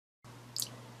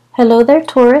Hello there,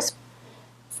 Taurus.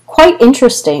 Quite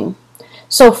interesting.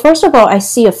 So first of all, I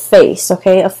see a face,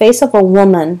 okay? A face of a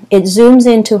woman. It zooms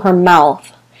into her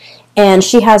mouth, and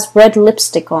she has red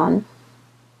lipstick on.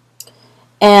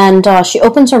 And she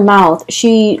opens her mouth,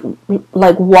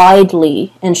 like,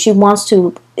 widely, and she wants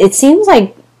to, it seems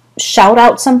like, shout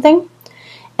out something.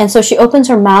 And so she opens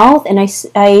her mouth, and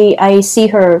I see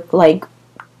her, like,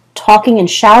 talking and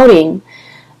shouting.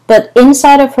 But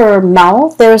inside of her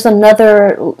mouth, there's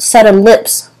another set of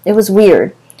lips. It was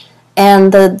weird.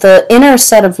 And the inner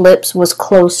set of lips was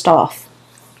closed off.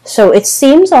 So it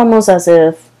seems almost as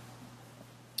if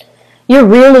you're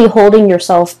really holding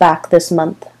yourself back this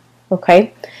month.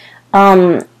 Okay?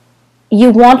 You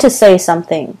want to say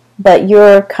something, but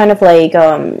you're kind of like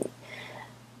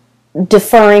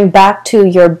deferring back to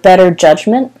your better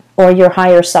judgment or your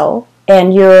higher self,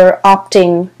 and you're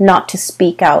opting not to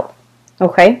speak out.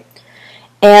 Okay?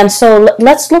 And so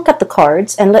let's look at the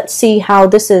cards and let's see how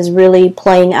this is really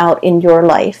playing out in your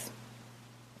life.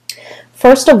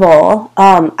 First of all,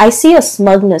 I see a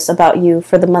smugness about you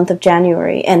for the month of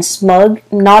January, and smug,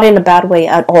 not in a bad way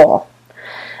at all.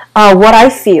 What I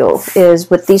feel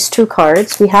is with these two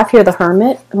cards, we have here the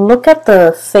Hermit. Look at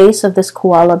the face of this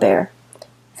koala bear.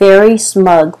 Very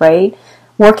smug, right?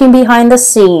 Working behind the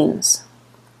scenes.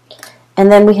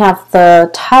 And then we have the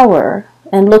Tower,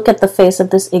 and look at the face of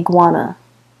this iguana.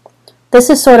 This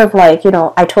is sort of like,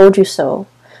 I told you so.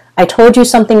 I told you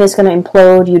something is going to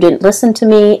implode. You didn't listen to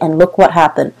me, and look what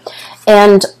happened.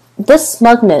 And this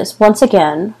smugness, once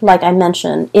again, like I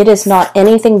mentioned, it is not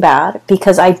anything bad,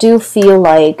 because I do feel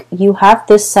like you have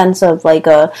this sense of like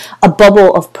a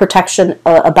bubble of protection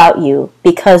about you,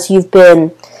 because you've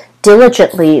been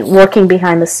diligently working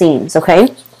behind the scenes,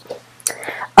 okay?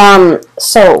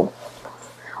 So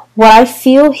what I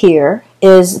feel here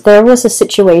is there was a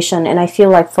situation, and I feel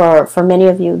like for many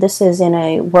of you, this is in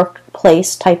a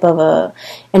workplace type of a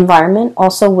environment,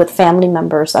 also with family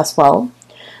members as well,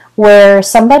 where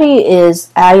somebody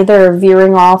is either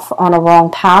veering off on a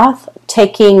wrong path,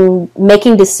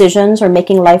 making decisions or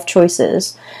making life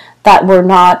choices that were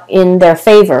not in their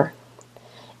favor.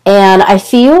 And I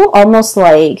feel almost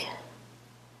like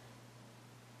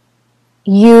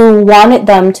you wanted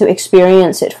them to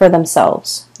experience it for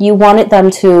themselves. You wanted them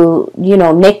to,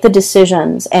 make the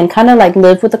decisions and kind of like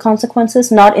live with the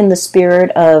consequences, not in the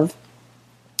spirit of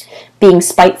being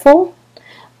spiteful,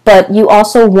 but you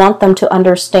also want them to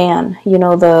understand,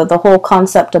 the whole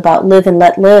concept about live and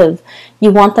let live. You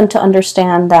want them to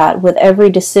understand that with every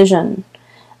decision,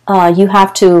 you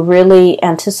have to really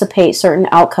anticipate certain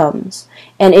outcomes.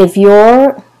 And if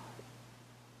you're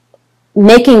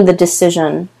making the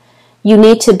decision, you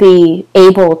need to be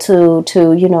able to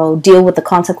deal with the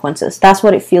consequences. That's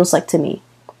what it feels like to me.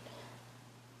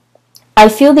 I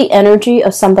feel the energy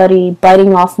of somebody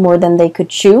biting off more than they could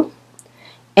chew.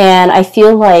 And I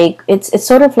feel like it's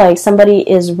sort of like somebody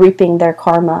is reaping their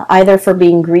karma, either for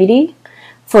being greedy,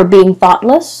 for being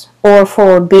thoughtless, or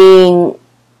for being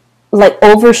like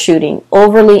overshooting,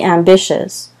 overly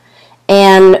ambitious,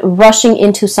 and rushing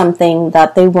into something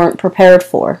that they weren't prepared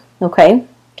for, okay?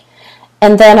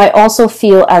 And then I also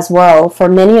feel as well, for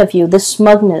many of you, this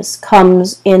smugness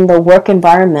comes in the work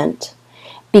environment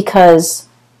because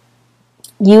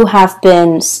you have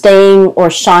been staying or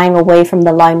shying away from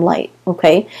the limelight,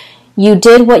 okay? You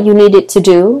did what you needed to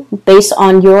do based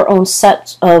on your own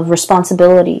set of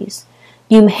responsibilities.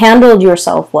 You handled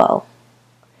yourself well.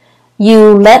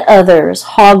 You let others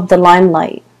hog the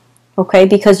limelight, okay?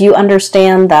 Because you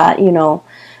understand that,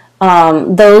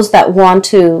 those that want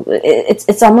to,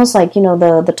 it's almost like,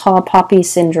 the tall poppy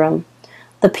syndrome.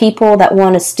 The people that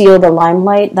want to steal the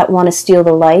limelight, that want to steal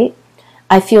the light,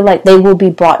 I feel like they will be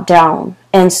brought down.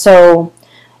 And so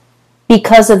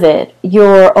because of it,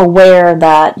 you're aware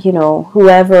that,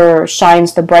 whoever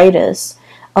shines the brightest,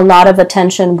 a lot of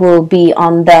attention will be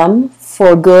on them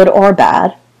for good or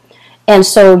bad. And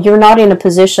so you're not in a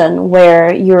position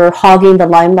where you're hogging the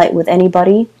limelight with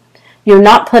anybody. You're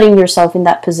not putting yourself in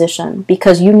that position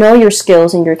because you know your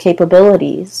skills and your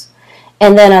capabilities.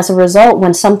 And then as a result,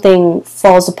 when something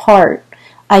falls apart,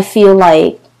 I feel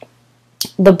like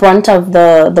the brunt of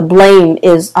the blame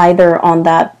is either on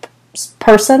that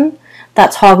person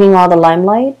that's hogging all the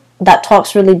limelight, that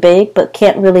talks really big but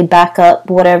can't really back up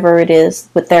whatever it is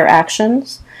with their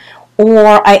actions.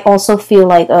 Or I also feel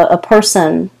like a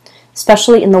person,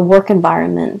 especially in the work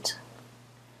environment,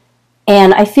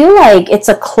 and I feel like it's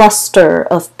a cluster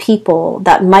of people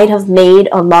that might have made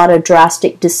a lot of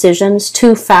drastic decisions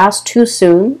too fast, too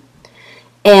soon.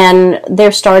 And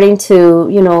they're starting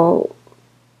to,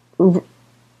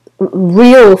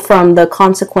 reel from the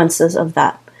consequences of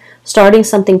that. starting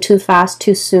something too fast,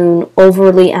 too soon,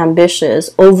 overly ambitious,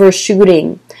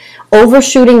 overshooting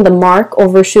the mark,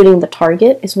 overshooting the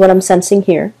target is what I'm sensing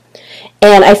here.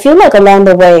 And I feel like along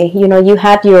the way, you know, you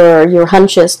had your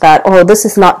hunches that, oh, this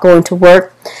is not going to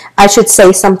work. I should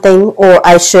say something, or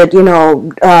I should, you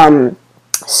know,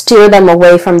 steer them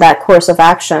away from that course of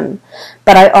action.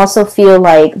 But I also feel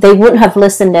like they wouldn't have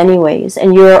listened anyways,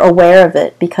 and you're aware of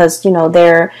it because, you know,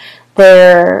 they're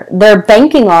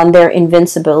banking on their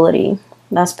invincibility.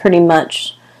 That's pretty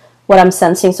much what I'm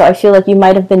sensing. So I feel like you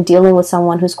might have been dealing with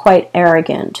someone who's quite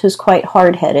arrogant, who's quite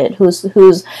hard-headed,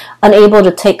 who's unable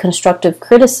to take constructive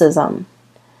criticism.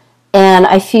 And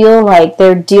I feel like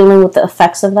they're dealing with the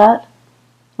effects of that.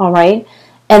 All right?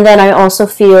 And then I also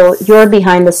feel you're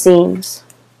behind the scenes,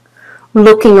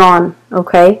 looking on,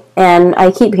 okay? And I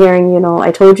keep hearing, you know,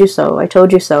 I told you so, I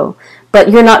told you so. But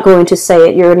you're not going to say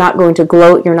it. You're not going to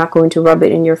gloat. You're not going to rub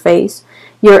it in your face.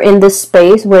 You're in this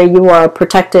space where you are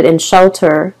protected and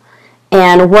sheltered.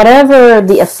 And whatever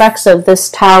the effects of this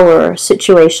tower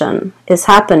situation is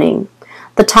happening,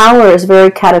 the tower is very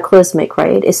cataclysmic,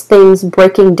 right? It's things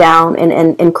breaking down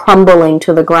and crumbling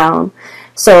to the ground.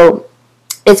 So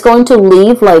it's going to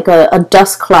leave like a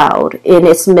dust cloud in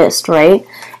its midst, right?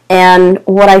 And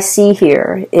what I see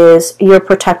here is you're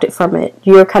protected from it.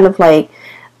 You're kind of like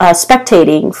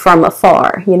spectating from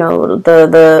afar. You know,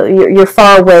 you're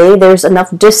far away. There's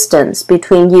enough distance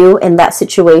between you and that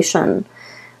situation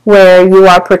where you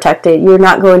are protected. You're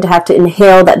not going to have to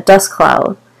inhale that dust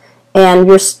cloud, and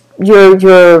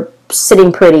you're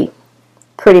sitting pretty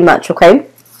much, okay?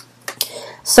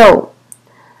 So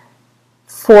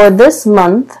for this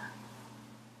month,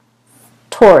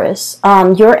 Taurus,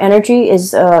 your energy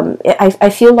is I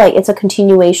feel like it's a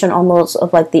continuation almost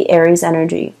of like the Aries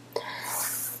energy.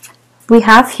 We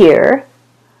have here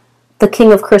the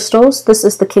King of Crystals. This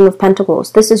is the King of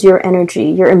Pentacles. This is your energy.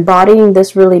 You're embodying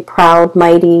this really proud,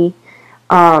 mighty,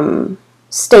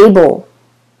 stable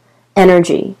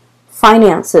energy.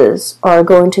 Finances are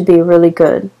going to be really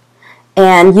good.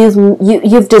 And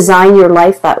you've designed your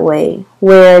life that way,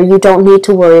 where you don't need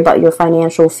to worry about your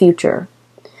financial future.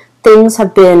 Things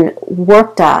have been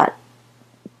worked at,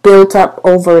 built up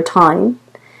over time.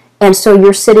 And so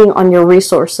you're sitting on your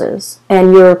resources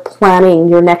and you're planning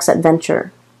your next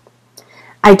adventure.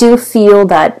 I do feel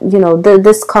that, you know,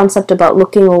 this concept about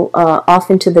looking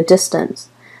off into the distance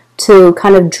to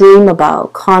kind of dream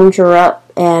about, conjure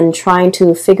up, and trying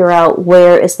to figure out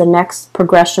where is the next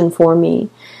progression for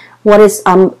me. What is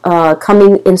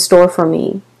coming in store for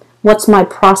me? What's my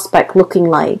prospect looking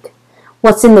like?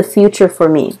 What's in the future for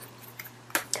me?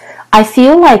 I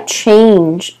feel like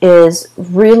change is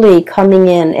really coming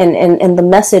in, and the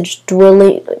message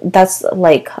drilling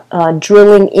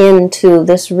into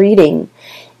this reading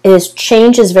is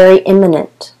change is very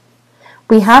imminent.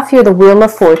 We have here the Wheel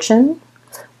of Fortune,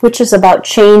 which is about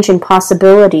change and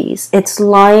possibilities. It's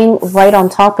lying right on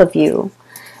top of you.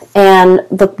 And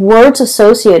the words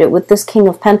associated with this King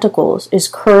of Pentacles is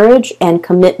courage and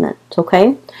commitment,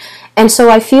 okay? And so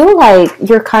I feel like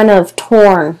you're kind of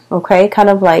torn, okay? Kind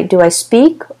of like, do I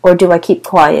speak or do I keep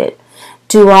quiet?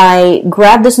 Do I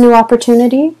grab this new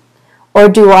opportunity or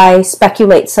do I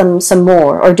speculate some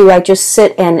more? Or do I just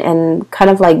sit and kind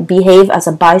of like behave as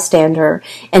a bystander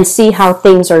and see how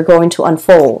things are going to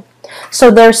unfold?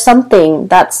 So there's something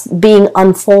that's being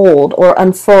unfolded or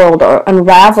unfurled or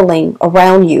unraveling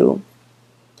around you.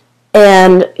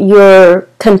 And you're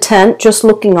content just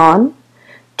looking on,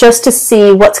 just to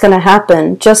see what's going to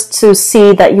happen, just to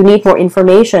see that you need more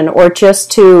information, or just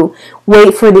to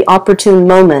wait for the opportune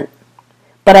moment.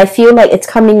 But I feel like it's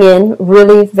coming in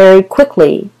really very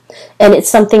quickly, and it's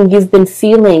something you've been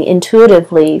feeling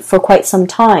intuitively for quite some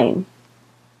time.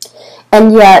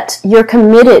 And yet you're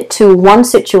committed to one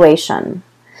situation,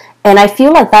 and I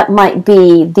feel like that might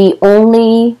be the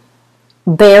only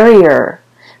barrier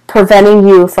preventing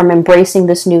you from embracing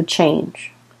this new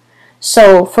change.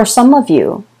 So for some of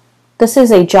you, this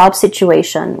is a job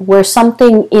situation where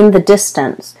something in the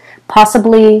distance,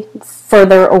 possibly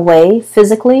further away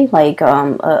physically, like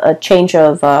a change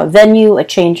of venue, a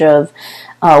change of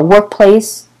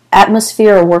workplace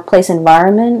atmosphere or workplace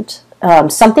environment,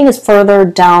 something is further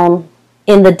down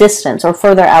in the distance or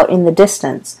further out in the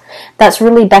distance that's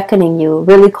really beckoning you,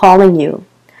 really calling you.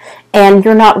 And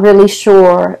you're not really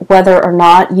sure whether or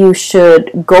not you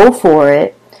should go for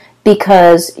it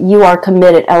because you are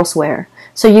committed elsewhere.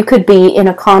 So you could be in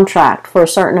a contract for a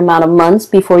certain amount of months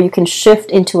before you can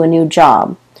shift into a new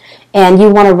job. And you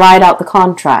want to ride out the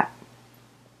contract.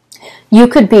 You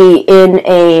could be in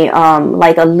a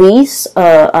like a lease,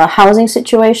 a housing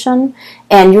situation,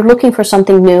 and you're looking for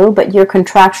something new, but you're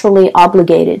contractually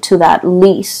obligated to that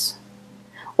lease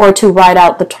or to write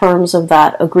out the terms of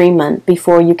that agreement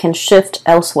before you can shift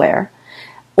elsewhere.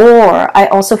 Or I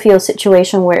also feel a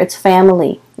situation where it's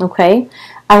family, okay?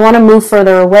 I want to move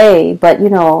further away, but you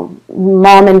know,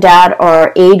 mom and dad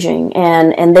are aging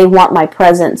and they want my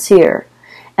presence here.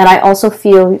 And I also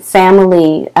feel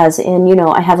family as in, you know,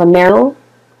 I have a marital.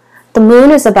 The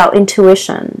moon is about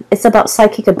intuition. It's about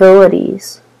psychic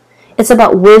abilities. It's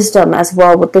about wisdom as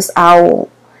well with this owl.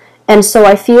 And so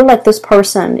I feel like this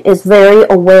person is very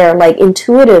aware, like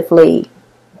intuitively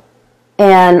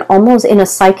and almost in a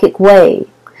psychic way.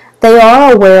 They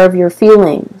are aware of your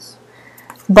feelings.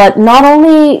 But not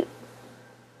only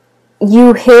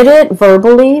you hid it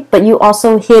verbally, but you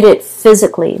also hid it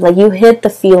physically. Like you hid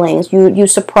the feelings, you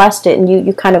suppressed it, and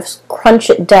you kind of crunch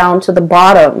it down to the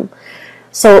bottom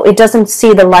so it doesn't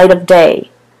see the light of day.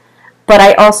 But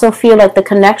I also feel like the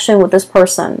connection with this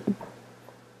person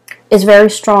is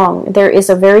very strong. There is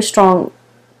a very strong,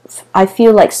 I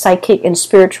feel like, psychic and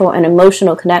spiritual and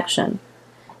emotional connection.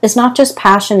 It's not just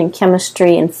passion and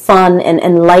chemistry and fun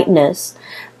and lightness,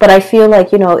 but I feel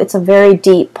like, you know, it's a very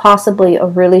deep, possibly a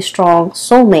really strong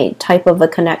soulmate type of a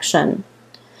connection.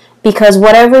 Because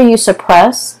whatever you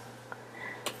suppress,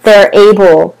 they're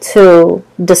able to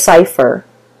decipher.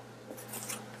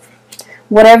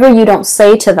 Whatever you don't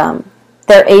say to them,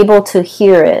 they're able to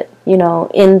hear it, you know,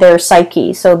 in their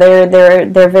psyche. So they're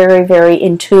very, very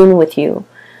in tune with you.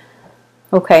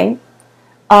 Okay?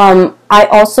 I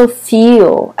also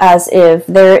feel as if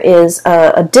there is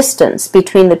a distance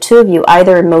between the two of you,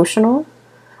 either emotional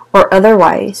or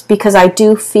otherwise, because I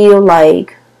do feel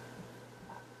like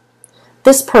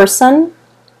this person,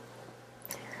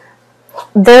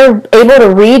 they're able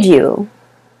to read you,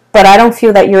 but I don't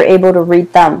feel that you're able to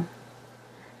read them.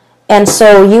 And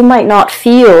so you might not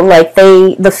feel like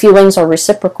the feelings are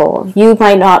reciprocal. You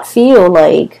might not feel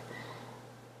like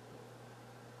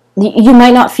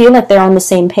they're on the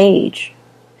same page.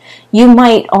 You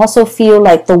might also feel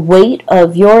like the weight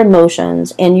of your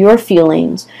emotions and your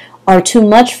feelings are too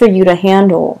much for you to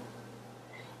handle.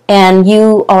 And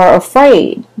you are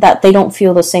afraid that they don't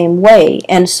feel the same way.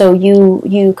 And so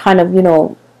you kind of, you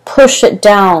know, push it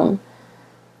down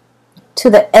to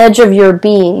the edge of your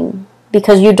being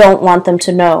because you don't want them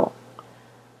to know.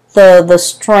 The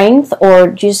strength or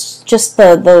just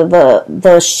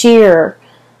the sheer,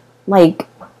 like,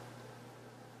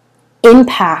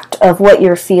 impact of what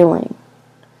you're feeling.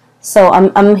 So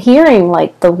I'm hearing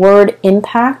like the word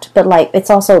impact, but like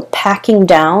it's also packing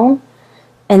down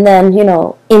and then, you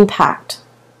know, impact.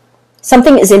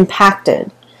 Something is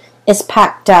impacted. It's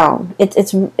packed down.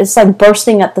 It's like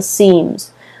bursting at the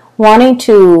seams, wanting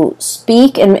to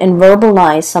speak and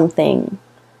verbalize something,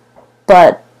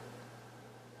 but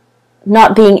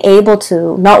not being able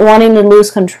to, not wanting to lose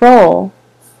control,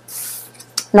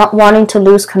 not wanting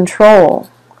to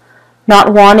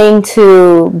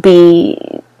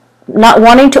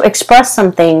express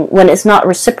something when it's not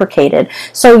reciprocated.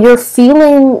 So you're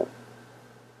feeling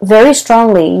very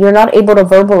strongly, you're not able to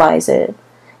verbalize it.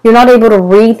 You're not able to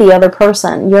read the other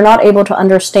person. You're not able to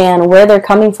understand where they're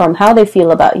coming from, how they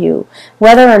feel about you,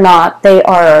 whether or not they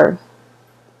are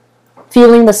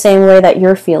feeling the same way that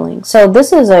you're feeling. So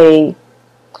this is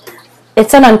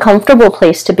it's an uncomfortable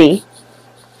place to be.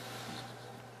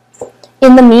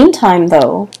 In the meantime,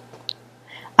 though,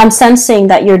 I'm sensing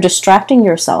that you're distracting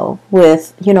yourself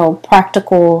with, you know,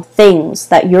 practical things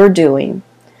that you're doing.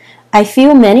 I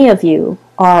feel many of you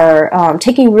are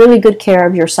taking really good care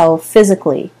of yourself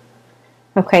physically,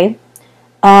 okay?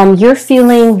 You're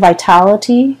feeling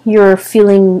vitality, you're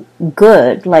feeling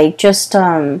good, like just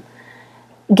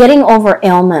getting over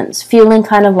ailments, feeling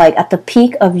kind of like at the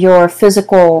peak of your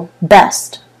physical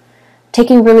best,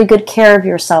 taking really good care of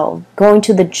yourself, going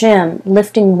to the gym,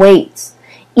 lifting weights,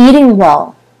 eating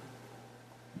well,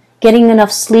 getting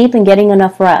enough sleep and getting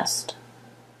enough rest.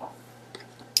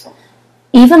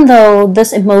 Even though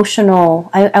this emotional,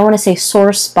 I want to say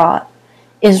sore spot,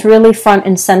 is really front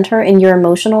and center in your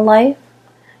emotional life,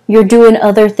 you're doing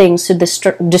other things to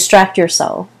distract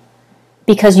yourself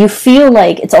because you feel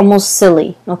like it's almost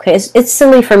silly, okay? It's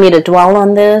silly for me to dwell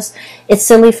on this. It's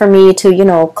silly for me to, you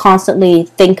know, constantly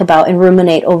think about and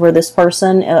ruminate over this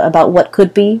person, about what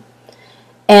could be.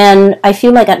 And I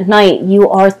feel like at night you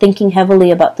are thinking heavily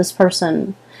about this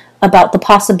person, about the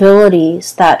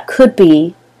possibilities that could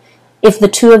be if the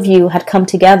two of you had come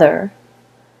together.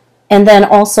 And then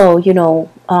also, you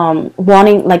know,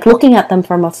 wanting, like looking at them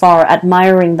from afar,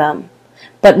 admiring them,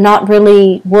 but not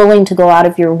really willing to go out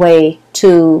of your way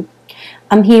to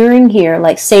I'm hearing here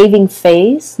like saving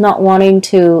face, not wanting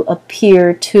to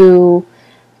appear too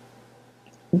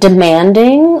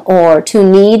demanding or too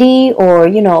needy, or,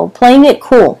 you know, playing it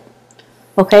cool.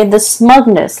 Okay, the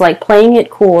smugness, like playing it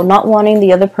cool, not wanting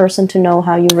the other person to know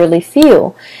how you really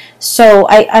feel. So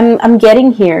I'm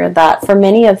getting here that for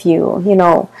many of you, you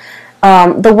know,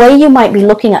 the way you might be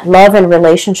looking at love and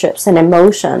relationships and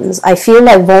emotions, I feel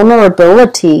like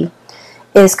vulnerability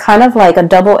is kind of like a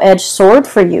double-edged sword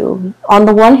for you. On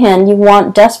the one hand, you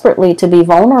want desperately to be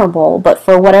vulnerable, but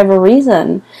for whatever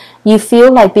reason, you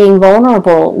feel like being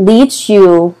vulnerable leads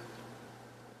you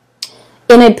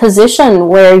in a position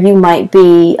where you might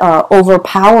be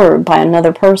overpowered by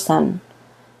another person,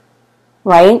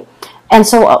 right? And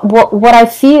so what I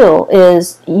feel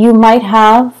is you might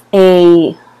have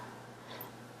a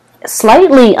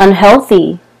slightly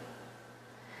unhealthy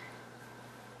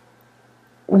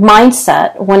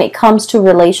mindset when it comes to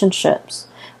relationships,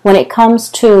 when it comes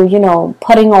to, you know,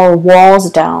 putting our walls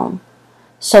down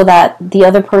so that the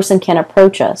other person can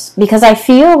approach us. Because I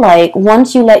feel like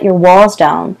once you let your walls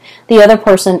down, the other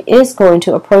person is going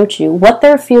to approach you. What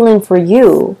they're feeling for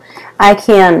you, I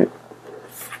can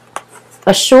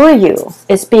assure you,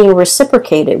 is being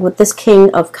reciprocated with this King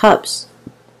of Cups.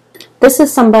 This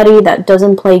is somebody that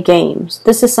doesn't play games.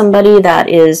 This is somebody that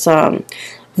is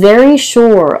very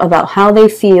sure about how they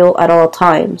feel at all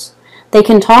times. They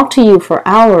can talk to you for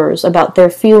hours about their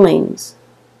feelings.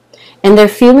 And their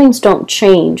feelings don't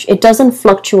change. It doesn't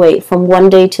fluctuate from one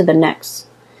day to the next.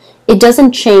 It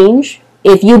doesn't change.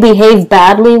 If you behave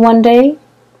badly one day,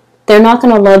 they're not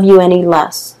going to love you any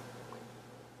less.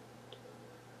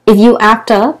 If you act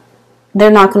up,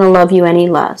 they're not going to love you any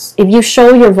less. If you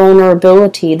show your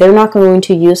vulnerability, they're not going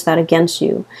to use that against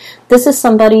you. This is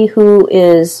somebody who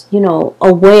is, you know,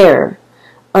 aware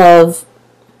of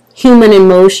human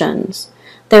emotions.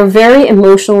 They're very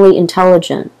emotionally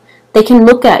intelligent. They can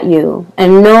look at you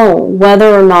and know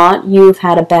whether or not you've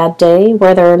had a bad day,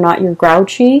 whether or not you're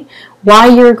grouchy, why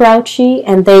you're grouchy,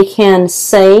 and they can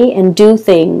say and do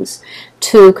things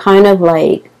to kind of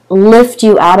like lift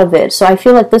you out of it. So I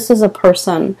feel like this is a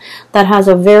person that has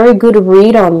a very good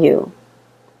read on you.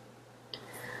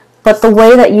 But the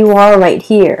way that you are right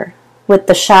here with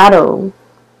the shadow,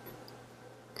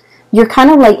 you're kind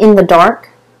of like in the dark.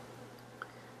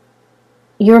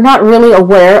 You're not really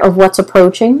aware of what's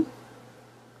approaching.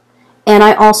 And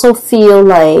I also feel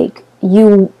like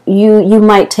you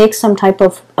might take some type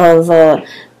of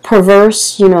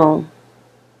perverse, you know,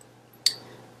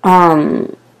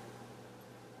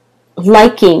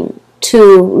 liking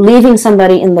to leaving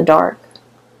somebody in the dark,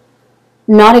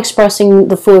 not expressing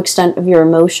the full extent of your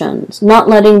emotions, not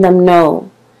letting them know.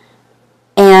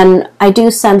 And I do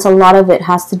sense a lot of it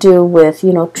has to do with,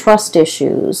 you know, trust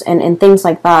issues and things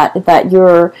like that, that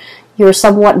you're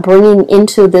somewhat bringing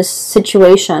into this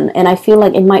situation. And I feel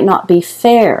like it might not be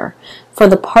fair for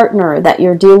the partner that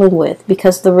you're dealing with,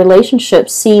 because the relationship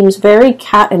seems very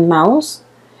cat and mouse,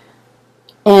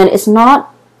 and it's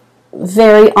not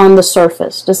very on the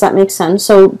surface. Does that make sense?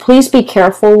 So please be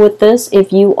careful with this if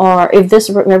this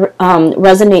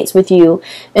resonates with you,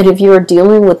 and if you are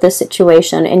dealing with this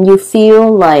situation and you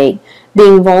feel like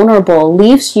being vulnerable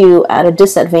leaves you at a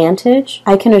disadvantage.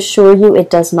 I can assure you it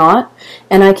does not.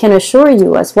 And I can assure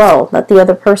you as well that the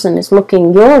other person is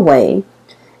looking your way,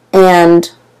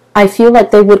 and I feel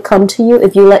like they would come to you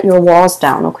if you let your walls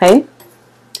down, okay?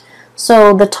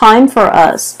 So the time for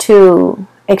us to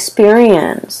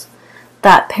experience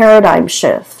that paradigm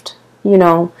shift, you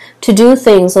know, to do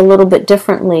things a little bit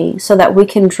differently so that we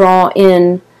can draw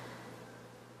in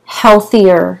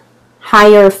healthier,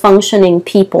 higher functioning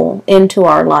people into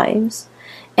our lives,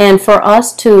 and for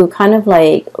us to kind of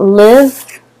like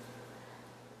live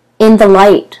in the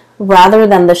light rather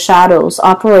than the shadows,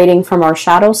 operating from our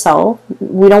shadow self.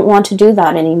 We don't want to do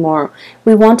that anymore.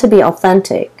 We want to be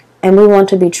authentic, and we want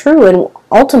to be true, and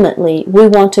ultimately we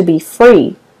want to be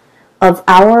free of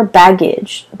our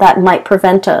baggage that might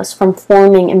prevent us from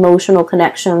forming emotional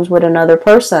connections with another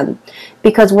person.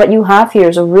 Because what you have here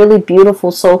is a really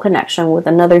beautiful soul connection with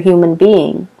another human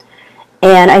being.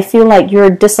 And I feel like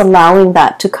you're disallowing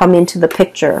that to come into the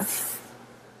picture.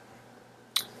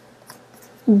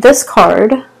 This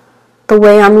card, the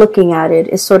way I'm looking at it,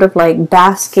 is sort of like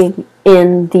basking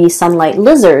in the sunlight.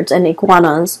 Lizards and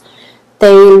iguanas,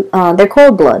 they're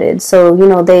cold-blooded, so you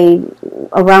know, they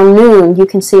around noon you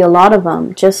can see a lot of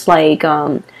them just like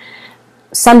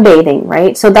sunbathing,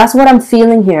 right? So that's what I'm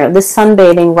feeling here, this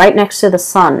sunbathing right next to the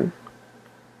sun.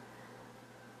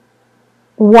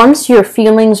 Once your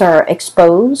feelings are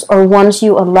exposed, or once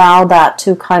you allow that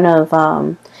to kind of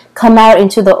come out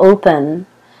into the open,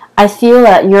 I feel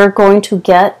that you're going to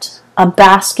get a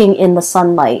basking in the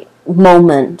sunlight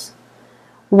moment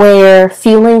where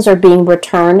feelings are being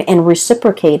returned and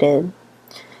reciprocated.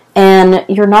 And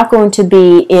you're not going to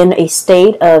be in a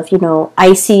state of,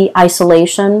 icy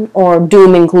isolation or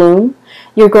doom and gloom.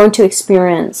 You're going to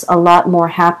experience a lot more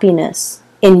happiness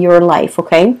in your life,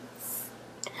 okay?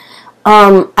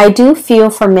 I do feel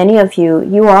for many of you,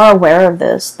 you are aware of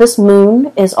this. This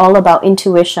moon is all about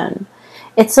intuition.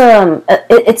 It's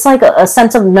like a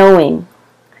sense of knowing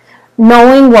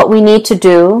what we need to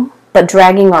do, but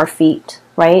dragging our feet,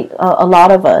 right? A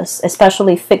lot of us,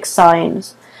 especially fixed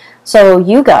signs. So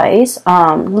you guys,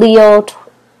 Taurus,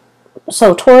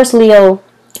 Leo,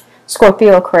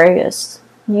 Scorpio, Aquarius,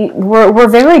 we're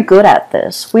very good at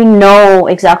this. We know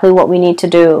exactly what we need to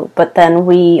do, but then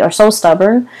we are so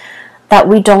stubborn that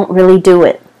we don't really do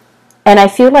it. And I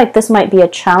feel like this might be a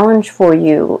challenge for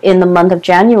you in the month of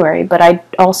January, but I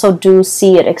also do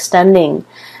see it extending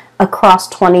across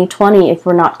 2020 if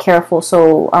we're not careful.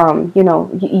 So,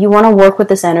 you want to work with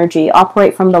this energy,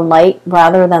 operate from the light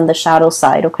rather than the shadow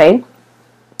side, okay?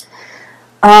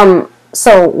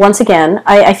 So, once again,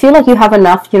 I feel like you have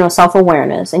enough,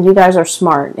 self-awareness, and you guys are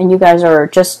smart, and you guys are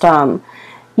just,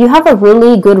 you have a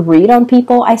really good read on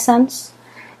people, I sense,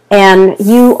 and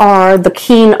you are the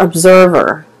keen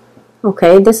observer,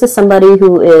 okay? This is somebody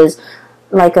who is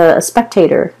like a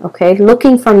spectator, okay?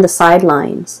 Looking from the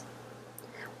sidelines,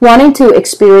 wanting to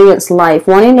experience life,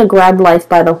 wanting to grab life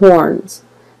by the horns,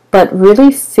 but really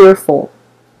fearful.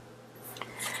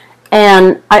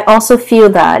 And I also feel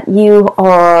that you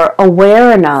are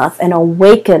aware enough and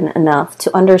awakened enough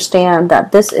to understand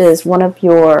that this is one of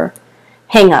your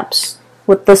hang-ups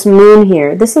with this moon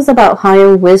here. This is about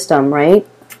higher wisdom, right?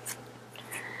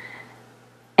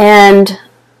 And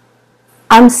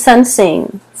I'm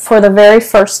sensing for the very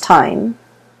first time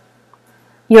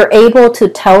you're able to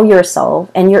tell yourself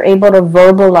and you're able to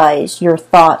verbalize your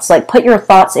thoughts, like put your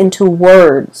thoughts into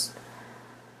words.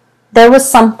 There was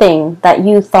something that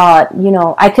you thought,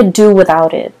 I could do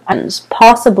without it. And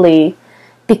possibly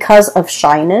because of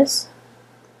shyness.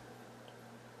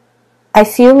 I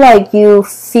feel like you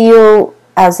feel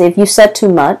as if you said too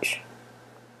much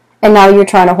and now you're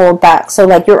trying to hold back. So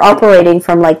like you're operating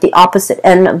from like the opposite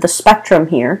end of the spectrum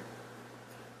here.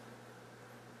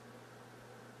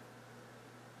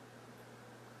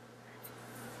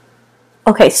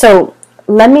 Okay, so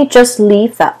let me just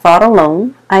leave that thought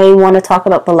alone. I want to talk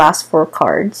about the last 4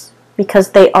 cards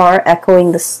because they are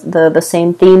echoing the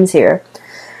same themes here.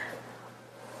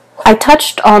 I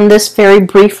touched on this very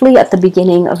briefly at the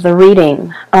beginning of the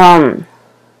reading.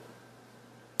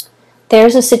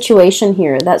 There's a situation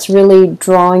here that's really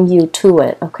drawing you to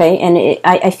it, okay? And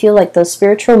I feel like the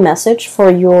spiritual message for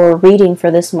your reading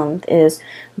for this month is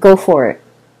go for it.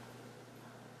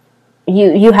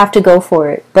 You have to go for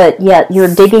it, but yet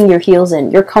you're digging your heels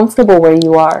in. You're comfortable where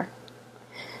you are.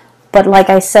 But like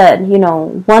I said,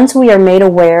 once we are made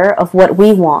aware of what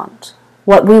we want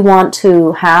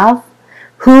to have,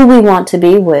 who we want to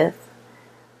be with,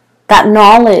 that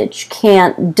knowledge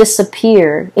can't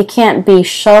disappear. It can't be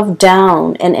shoved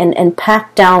down and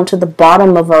packed down to the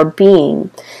bottom of our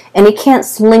being. And it can't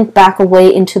slink back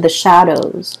away into the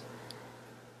shadows.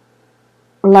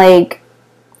 Like,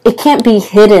 it can't be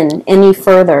hidden any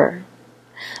further.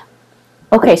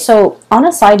 Okay, so on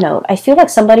a side note, I feel like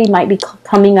somebody might be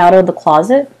coming out of the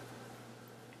closet.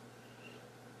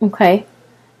 Okay.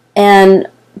 And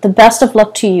the best of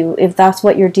luck to you if that's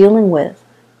what you're dealing with.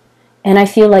 And I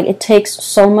feel like it takes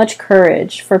so much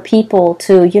courage for people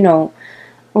to,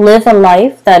 live a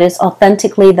life that is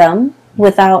authentically them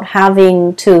without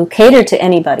having to cater to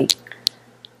anybody.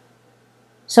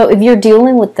 So if you're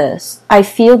dealing with this, I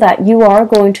feel that you are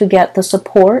going to get the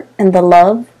support and the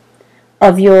love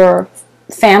of your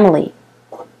family,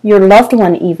 your loved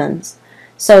one even.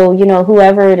 So,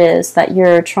 whoever it is that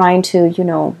you're trying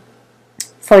to,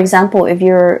 for example, if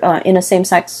you're in a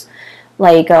same-sex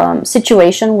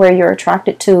situation where you're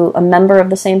attracted to a member of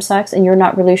the same sex and you're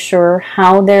not really sure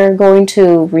how they're going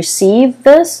to receive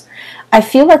this, I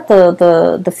feel like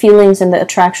the feelings and the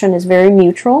attraction is very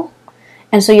mutual.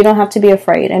 And so you don't have to be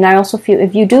afraid. And I also feel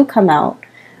if you do come out,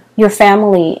 your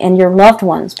family and your loved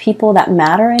ones, people that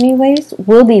matter anyways,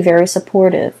 will be very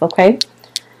supportive, okay?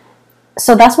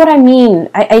 So that's what I mean.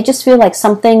 I just feel like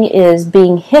something is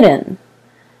being hidden.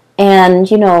 And,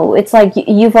 it's like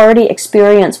you've already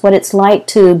experienced what it's like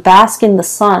to bask in the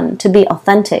sun, to be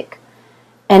authentic.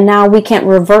 And now we can't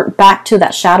revert back to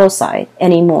that shadow side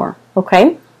anymore,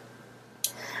 okay?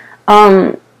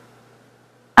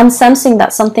 I'm sensing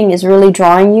that something is really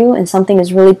drawing you and something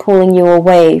is really pulling you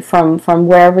away from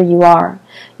wherever you are.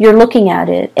 You're looking at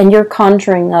it and you're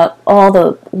conjuring up all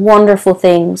the wonderful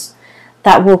things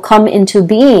that will come into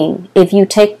being if you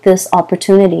take this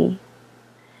opportunity.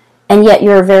 And yet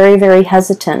you're very, very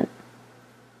hesitant.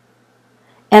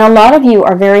 And a lot of you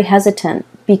are very hesitant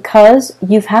because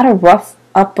you've had a rough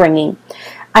upbringing.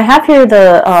 I have here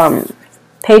the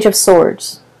Page of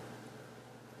Swords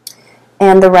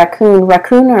and the raccoon.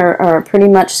 Raccoon are pretty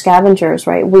much scavengers,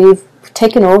 right? We've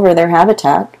taken over their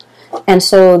habitat, and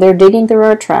so they're digging through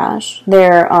our trash.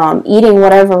 They're eating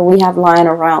whatever we have lying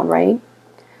around, right?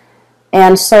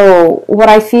 And so what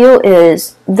I feel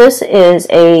is this is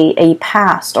a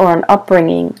past or an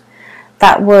upbringing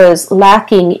that was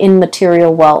lacking in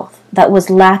material wealth, that was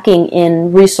lacking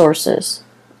in resources,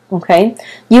 okay?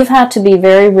 You've had to be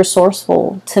very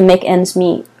resourceful to make ends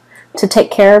meet, to take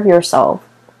care of yourself.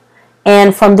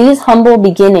 And from these humble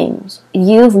beginnings,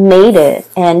 you've made it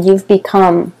and you've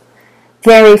become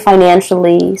very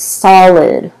financially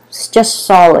solid, just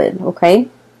solid, okay?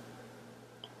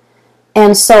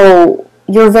 And so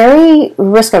you're very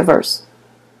risk averse.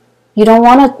 You don't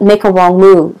want to make a wrong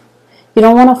move. You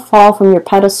don't want to fall from your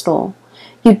pedestal.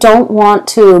 You don't want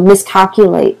to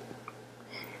miscalculate.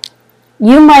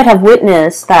 You might have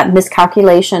witnessed that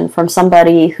miscalculation from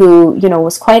somebody who,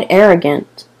 was quite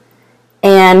arrogant,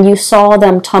 and you saw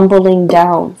them tumbling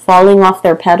down, falling off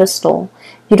their pedestal.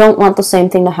 You don't want the same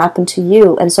thing to happen to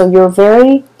you. And so you're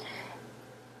very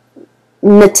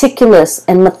meticulous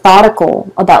and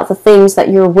methodical about the things that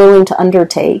you're willing to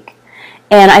undertake.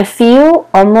 And I feel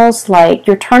almost like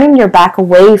you're turning your back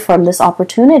away from this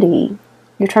opportunity.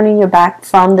 You're turning your back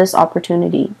from this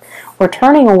opportunity, or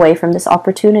turning away from this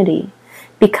opportunity,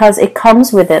 because it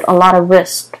comes with it a lot of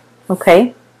risk,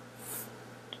 okay?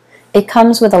 It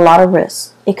comes with a lot of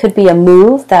risk. It could be a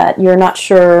move that you're not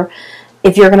sure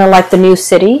if you're going to like the new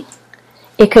city.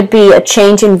 It could be a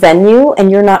change in venue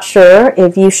and you're not sure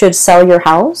if you should sell your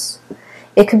house.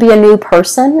 It could be a new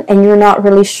person and you're not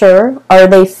really sure. Are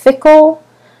they fickle,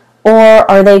 or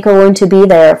are they going to be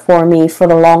there for me for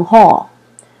the long haul?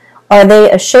 Are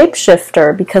they a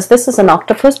shapeshifter? Because this is an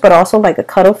octopus, but also like a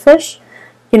cuttlefish.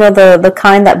 The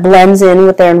kind that blends in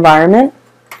with their environment.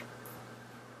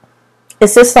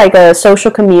 Is this like a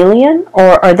social chameleon,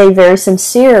 or are they very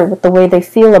sincere with the way they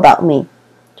feel about me?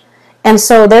 And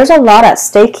so there's a lot at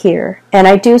stake here. And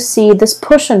I do see this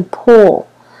push and pull,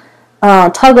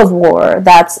 tug of war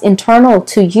that's internal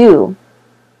to you.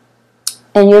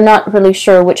 And you're not really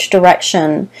sure which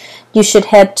direction you should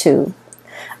head to.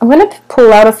 I'm going to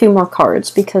pull out a few more cards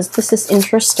because this is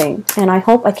interesting. And I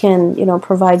hope I can,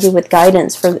 provide you with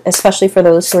guidance, especially for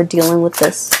those who are dealing with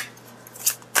this.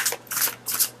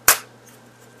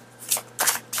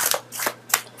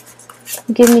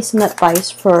 Give me some advice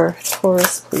for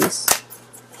Taurus, please.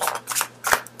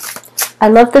 I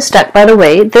love this deck, by the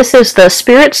way. This is the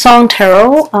Spirit Song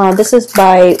Tarot. This is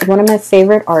by one of my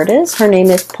favorite artists. Her name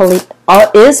is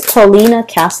Paulina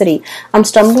Cassidy. I'm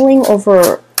stumbling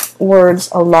over words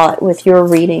a lot with your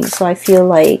reading, so I feel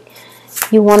like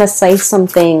you want to say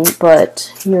something,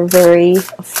 but you're very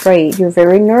afraid. You're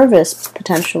very nervous,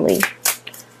 potentially.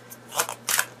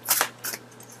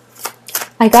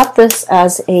 I got this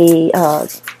as a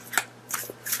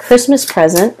Christmas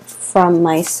present from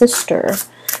my sister,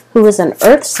 who is an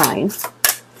earth sign.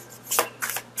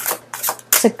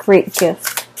 It's a great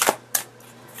gift.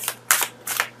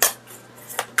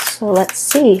 So let's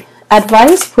see.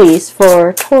 Advice, please,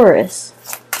 for Taurus.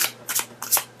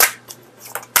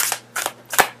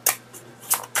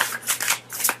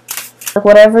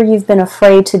 Whatever you've been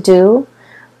afraid to do,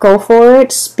 go for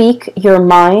it. Speak your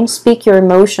mind, speak your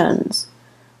emotions.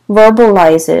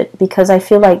 Verbalize it, because I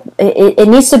feel like it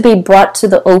needs to be brought to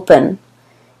the open.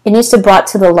 It needs to be brought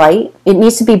to the light. It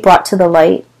needs to be brought to the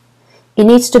light. It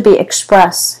needs to be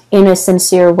expressed in a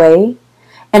sincere way.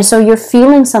 And so you're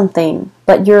feeling something,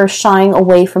 but you're shying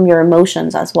away from your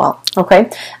emotions as well. Okay?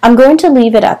 I'm going to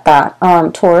leave it at that,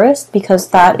 Taurus, because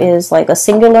that is like a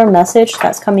singular message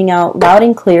that's coming out loud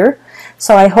and clear.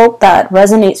 So I hope that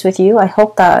resonates with you. I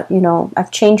hope that,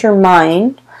 I've changed your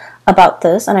mind about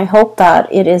this, and I hope that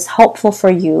it is helpful for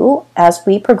you as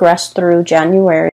we progress through January.